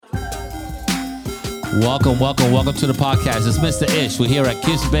Welcome to the podcast. It's Mr. Ish. We're here at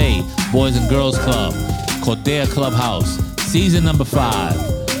Kiss Bay Boys and Girls Club, Cordea Clubhouse, season number 5.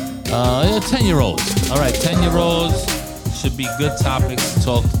 10-year-olds. All right, 10-year-olds should be good topics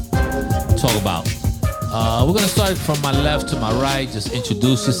to talk about. We're going to start from my left to my right. Just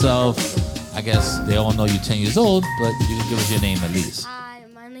introduce yourself. I guess they all know you're 10 years old, but you can give us your name at least. Hi,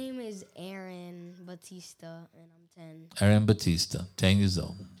 my name is Aaron Batista, and I'm 10. Aaron Batista, 10 years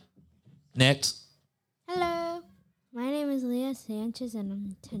old. Next. Hello, my name is Leah Sanchez and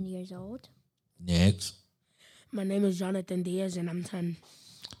I'm 10 years old. Next. My name is Jonathan Diaz and I'm 10.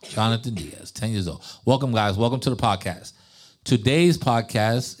 Jonathan Diaz, 10 years old. Welcome, guys. Welcome to the podcast. Today's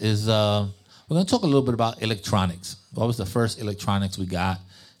podcast is, we're going to talk a little bit about electronics. What was the first electronics we got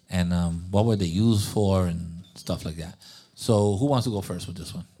and what were they used for and stuff like that. So who wants to go first with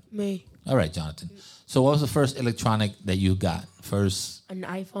this one? Me. All right, Jonathan. So what was the first electronic that you got? First? An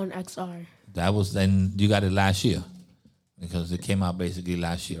iPhone XR. That was then you got it last year because it came out basically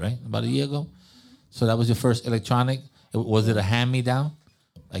last year, right? About a year ago. So that was your first electronic. Was it a hand-me-down?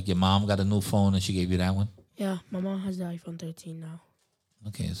 Like your mom got a new phone and she gave you that one? Yeah, my mom has the iPhone 13 now.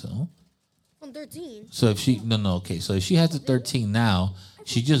 Okay, so. I'm 13. So if she okay. So if she has the 13 now,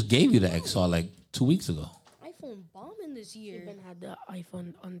 she just gave you the XR like 2 weeks ago. iPhone bombing this year. Even had the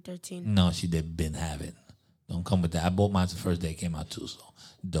iPhone on 13. No, she did been have it. Don't come with that. I bought mine the first day it came out too, so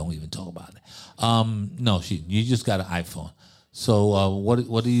don't even talk about it. No, you just got an iPhone. So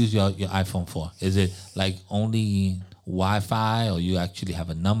what do you use your iPhone for? Is it like only Wi-Fi, or you actually have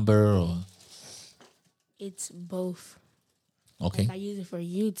a number, or? It's both. Okay. Like I use it for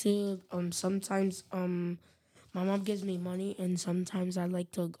YouTube. Sometimes my mom gives me money, and sometimes I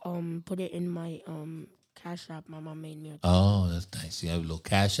like to put it in my Cash App. My mom made me. Oh, that's nice. You have a little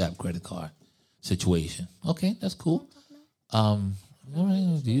Cash App credit card situation. Okay, that's cool. All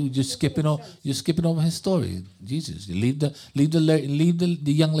right, you just skipping over his story. Jesus, you leave the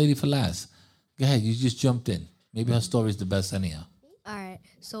young lady for last. Go ahead, you just jumped in. Maybe her story is the best anyhow. All right.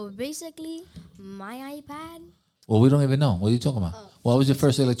 So basically, my iPad, Well, we don't even know. What are you talking about? What was your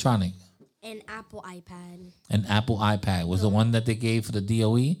first electronic? an Apple iPad. An Apple iPad. Was the one that they gave for the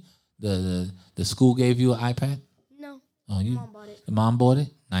DOE? The school gave you an iPad? No. Oh, you. Mom bought it. The mom bought it?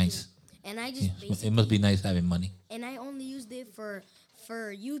 Nice. And I just Yeah, basically, it must be nice having money. and I only used it for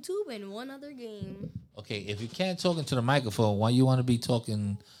YouTube and one other game. Okay, if you can't talk into the microphone, why you want to be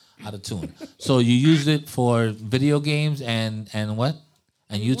talking out of tune? So you used it for video games and what?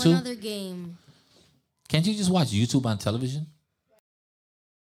 And One YouTube? other game. Can't you just watch YouTube on television?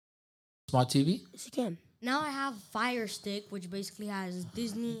 Smart TV? Yes, you can. Now I have Fire Stick, which basically has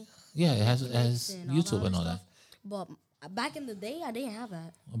Disney, Yeah, it has and all YouTube the and all other that. stuff. But back in the day, I didn't have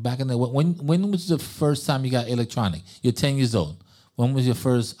that. Back in the when was the first time you got electronic? You're 10 years old. When was your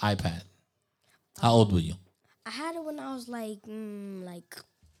first iPad? How old were you? I had it when I was like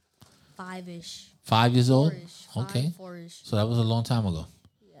 5-ish. 5 years old? 4-ish. Okay. 4-ish. So that was a long time ago.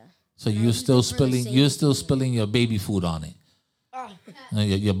 Yeah. So And I you're used still it for the safety. spilling your baby food on it.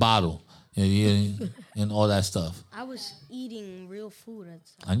 Your bottle. And all that stuff. I was eating real food at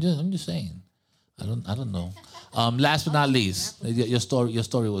the time. I'm just saying. I don't know. Last but not least, your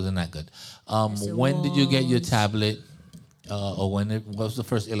story wasn't that good. Yes, When did you get your was. tablet? Or what was the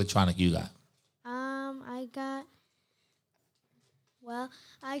first electronic you got?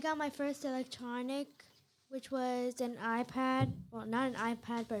 I got my first electronic, which was an iPad. Well, not an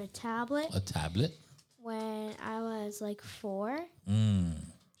iPad, but a tablet A tablet? when I was like 4.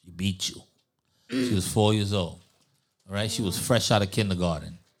 She beat you. She was 4 years old. All right, she was fresh out of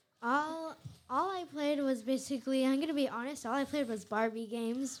kindergarten. All I played was basically, I'm gonna be honest, all I played was Barbie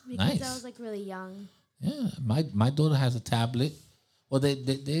games because Nice. I was like really young. Yeah, my daughter has a tablet. Well, they're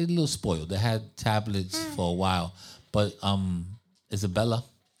a little spoiled. They had tablets for a while, but Isabella,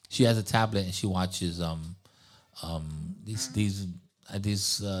 she has a tablet and she watches these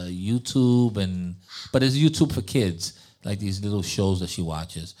YouTube but it's YouTube for kids, like these little shows that she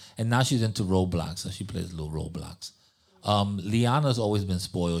watches. And now she's into Roblox, so she plays little Roblox. Liana's always been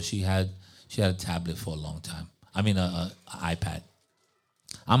spoiled. She had a tablet for a long time. I mean, a iPad.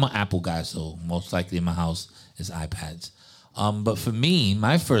 I'm an Apple guy, so most likely in my house is iPads. But for me,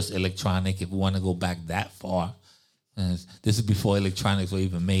 my first electronic, if we want to go back that far, this is before electronics were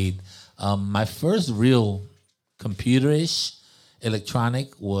even made. My first real computer-ish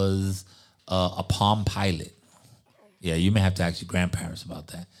electronic was a Palm Pilot. Yeah, you may have to ask your grandparents about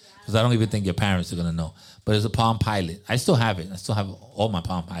that because I don't even think your parents are going to know. But it's a Palm Pilot. I still have it. I still have all my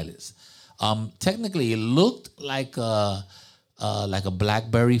Palm Pilots. Technically, it looked like a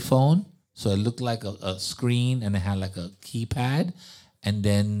BlackBerry phone. So it looked like a screen and it had like a keypad. and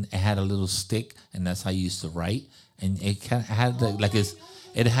then it had a little stick, and that's how you used to write. And it kind of had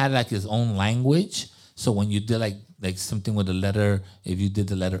it had like its own language. So when you did like something with a letter, if you did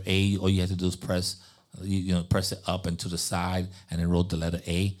the letter A, all you had to do is press it up and to the side, and it wrote the letter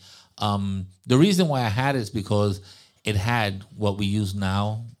A. The reason why I had it is because it had what we use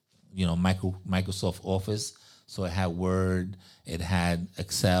now, Microsoft Office. So it had Word, it had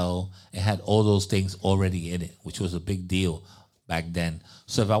Excel, it had all those things already in it, which was a big deal back then.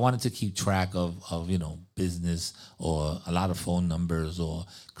 So if I wanted to keep track of business or a lot of phone numbers or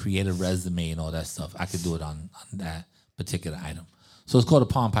create a resume and all that stuff, I could do it on that particular item. So it's called a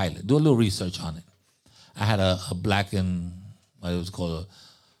Palm Pilot. Do a little research on it. I had a black and it was called a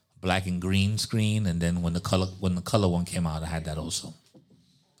black and green screen, and then when the color one came out, I had that also.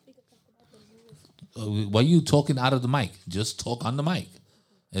 Why are you talking out of the mic? Just talk on the mic.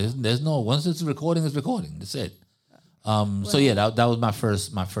 There's no, once it's recording, it's recording. That's it. So yeah, that was my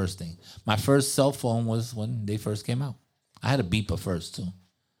first thing. My first cell phone was when they first came out. I had a beeper first too.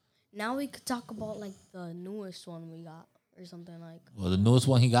 Now we could talk about like the newest one we got or something like. Well, the newest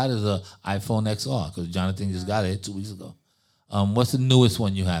one he got is a iPhone XR because Jonathan just got it 2 weeks ago. What's the newest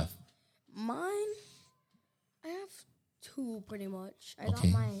one you have? Mine, I have two pretty much.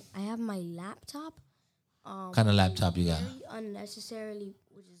 I have my laptop. Kind of laptop you got? Very unnecessarily,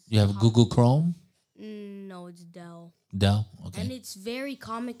 which is You have Google Chrome? No, it's Dell. Dell? Okay. And it's very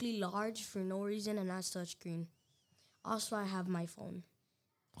comically large for no reason, and that's touchscreen. Also, I have my phone.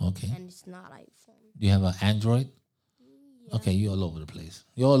 Okay. And it's not iPhone. Do you have an Android? Yeah. Okay, you're all over the place.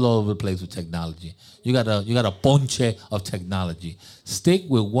 You're all over the place with technology. You got a ponche of technology. Stick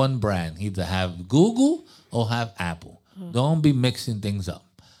with one brand. Either have Google or have Apple. Don't be mixing things up.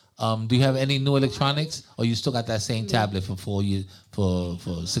 Do you have any new electronics, or you still got that same tablet from 4 years for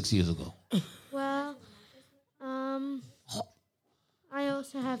 6 years ago? Well, I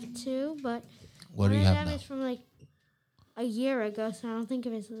also have two, but What do you one have of them now? is from like a year ago, so I don't think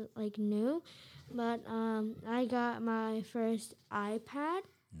of it as like new. But I got my first iPad.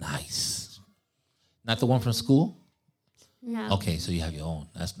 Nice. Not the one from school? No. Okay, so you have your own.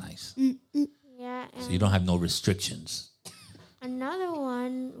 That's nice. Yeah. So And you don't have no restrictions. another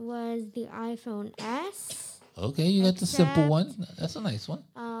one was the iPhone S. Okay, you got the simple Except- one. That's a nice one.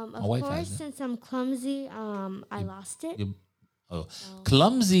 Of wife course, has it. since I'm clumsy, I lost it.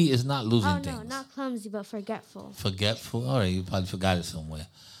 Clumsy is not losing Oh no, things. not clumsy, but forgetful. Forgetful. All right, you probably forgot it somewhere.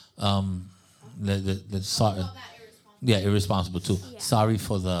 Sorry. Yeah, irresponsible too. Yeah. Sorry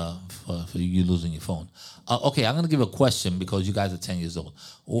for you losing your phone. Okay, I'm gonna give a question because you guys are 10 years old.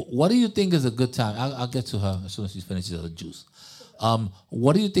 What do you think is a good time? I'll get to her as soon as she finishes her juice.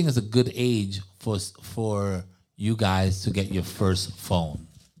 What do you think is a good age for you guys to get your first phone?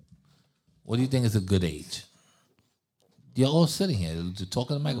 What do you think is a good age? You're all sitting here to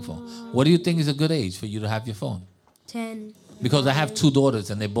talk on the microphone. What do you think is a good age for you to have your phone? 10. Because I have 2 daughters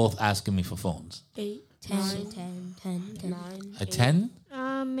and they're both asking me for phones. 8, 10, 9, 10, 10. 9. A 10?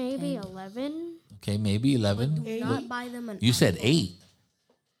 Maybe 11. Okay, maybe 11. Not buy them an You said iPhone. 8.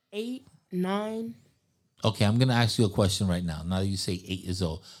 8, 9. Okay, I'm going to ask you a question right now. Now that you say 8 years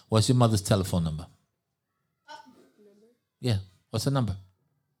old. What's your mother's telephone number? Yeah. What's the number?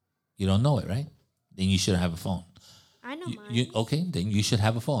 You don't know it, right? Then you should have a phone. I know mine. Okay, then you should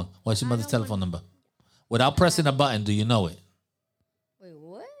have a phone. What's your mother's don't telephone number? Without pressing a button, do you know it? Wait,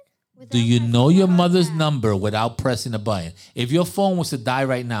 what? Do you know your mother's number without pressing a button? If your phone was to die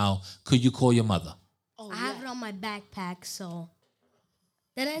right now, could you call your mother? I have it on my backpack, so.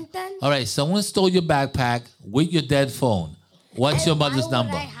 Dun-dun-dun. All right, someone stole your backpack with your dead phone. What's your mother's Why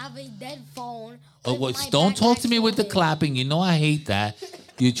number? would I have a dead phone? Oh, with well, my don't talk to backpack me with the stolen? clapping. You know I hate that.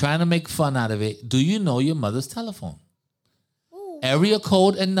 You're trying to make fun out of it. Do you know your mother's telephone? Ooh. Area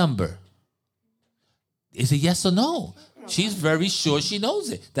code and number. Is it yes or no? She's very sure she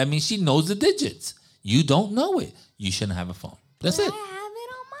knows it. That means she knows the digits. You don't know it. You shouldn't have a phone. That's I it. have it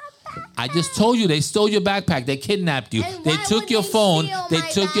on my backpack. I just told you they stole your backpack. They kidnapped you. And They why took would your they phone. steal They my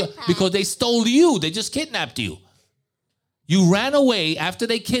took your backpack? because they stole you. They just kidnapped you. You ran away after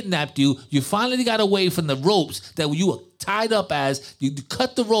they kidnapped you. You finally got away from the ropes that you were tied up as. You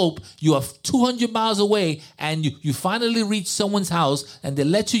cut the rope. You are 200 miles away, and you finally reach someone's house, and they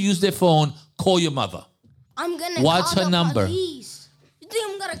let you use their phone. Call your mother. I'm gonna What's call her the number? Police. You think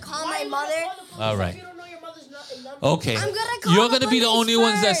I'm gonna call my mother? All right. You don't know your mother's number. Okay. I'm gonna call You're the gonna be the police only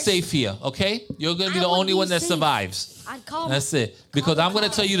ones that's first. safe here. Okay. You're gonna be I the would only be one that safe. survives. I'd call. That's it. Because I'm gonna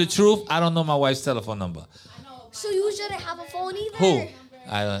tell you the truth. I don't know my wife's telephone number. So you shouldn't have a phone either. Who?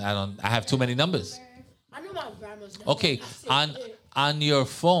 I don't. I have too many numbers. I know my grandma's number. Okay. On your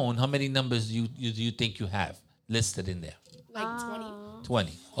phone, how many numbers do you think you have listed in there? Like 20.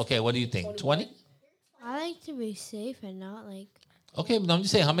 20. Okay, what do you think? 20? I like to be safe and not like Okay, but I'm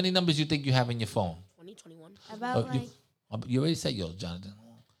just saying, how many numbers you think you have in your phone? 2021. about like You already said yours, Jonathan.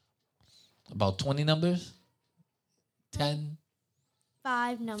 About 20 numbers? 10?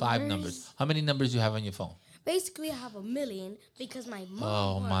 5 numbers. 5 numbers. How many numbers you have on your phone? Basically, I have a million because my mom.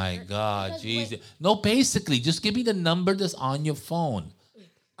 Oh bought my her- God, because Jesus. No, basically, just give me the number that's on your phone.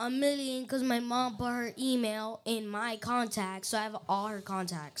 A million because my mom put her email in my contacts, so I have all her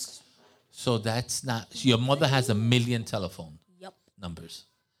contacts. So that's not, your mother has 1 million telephone Yep. numbers.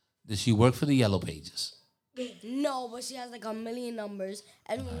 Does she work for the Yellow Pages? No, but she has like 1 million numbers,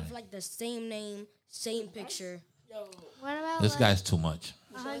 and with like the same name, same picture. What about This like guy's too much.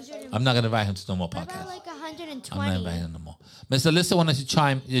 100? I'm not going to invite him to no more What about podcasts. like I'm not 120? inviting him no more. Mr. Lissa wanted to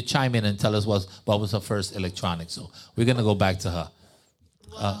chime in and tell us what was her first electronic. So we're going to go back to her.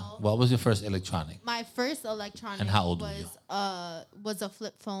 What was your first electronic? My first electronic And how old were you? was a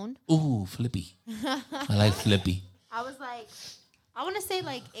flip phone. Ooh, Flippy. I like Flippy. I was like, I want to say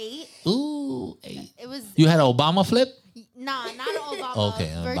like 8. Ooh, 8. It was You had an Obama flip? not Obama.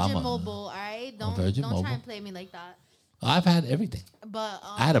 Okay, Virgin Obama. Mobile. All right, don't Virgin don't Mobile. try and play me like that. I've had everything. But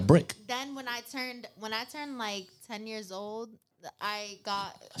I had a brick. then when I turned like 10 years old, I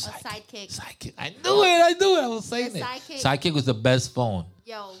got a Sidekick. Sidekick. I knew it. I was saying The it. Sidekick. Sidekick was the best phone.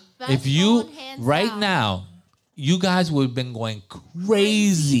 Yo, best If you, phone, hands right down. now, you guys would have been going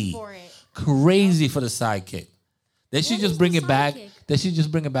crazy. for it. Crazy for the Sidekick. They should What just is bring the it back. Sidekick? They should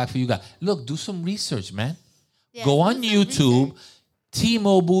just bring it back for you guys. Look, do some research, man. Yeah, Go do on some YouTube, research.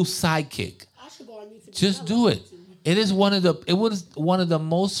 T-Mobile Sidekick. I should go on YouTube. Just do it. It was one of the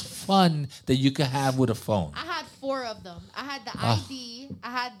most fun that you could have with a phone. I had 4 of them. I had the Ah. ID. I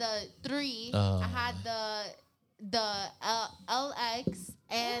had the 3. I had the LX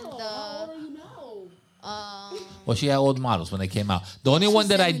and How old are you now? Well, she had old models when they came out. The only one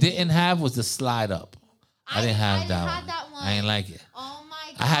that I didn't have was the slide up. I didn't have that had one. that one. I ain't like it. Oh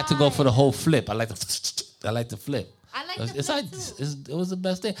my god! I had to go for the whole flip. I like the flip. I like It's the like flip too. it was the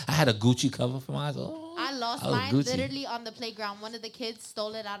best thing. I had a Gucci cover for mine. Oh, I lost was mine Gucci. literally on the playground. One of the kids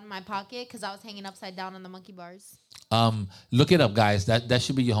stole it out of my pocket because I was hanging upside down on the monkey bars. Look it up, guys. That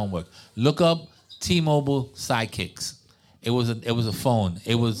should be your homework. Look up T-Mobile Sidekicks. It was a phone.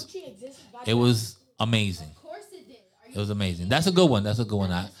 It was amazing. Of course it did. It was amazing. That's a good one. That's a good one.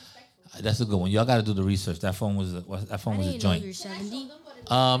 That's a good one. Y'all got to do the research. That phone was a I joint. didn't know you're 70.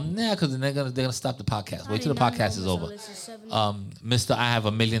 Yeah, because they're gonna stop the podcast. Wait till the podcast is over. Mr. I have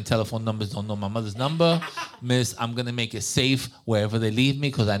 1 million telephone numbers. Don't know my mother's number. Miss, I'm gonna make it safe wherever they leave me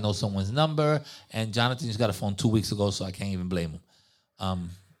because I know someone's number. And Jonathan just got a phone 2 weeks ago, so I can't even blame him.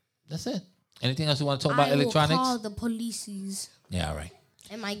 That's it. Anything else you want to talk about I will electronics? call the policies. Yeah, all right.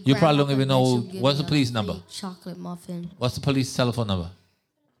 And my You probably don't grandma even know she'll give what's the me a police free number. Chocolate muffin. What's the police telephone number?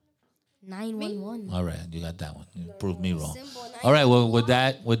 911. All right, you got that one. You proved me wrong. Simple, All right, well, with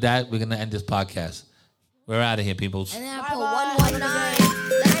that, we're gonna end this podcast. We're out of here, people. And then I put 119. Then I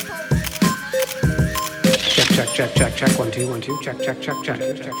put Check. 1 2 1 2. Check.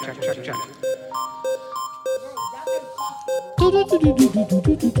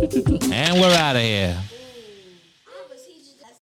 And we're out of here.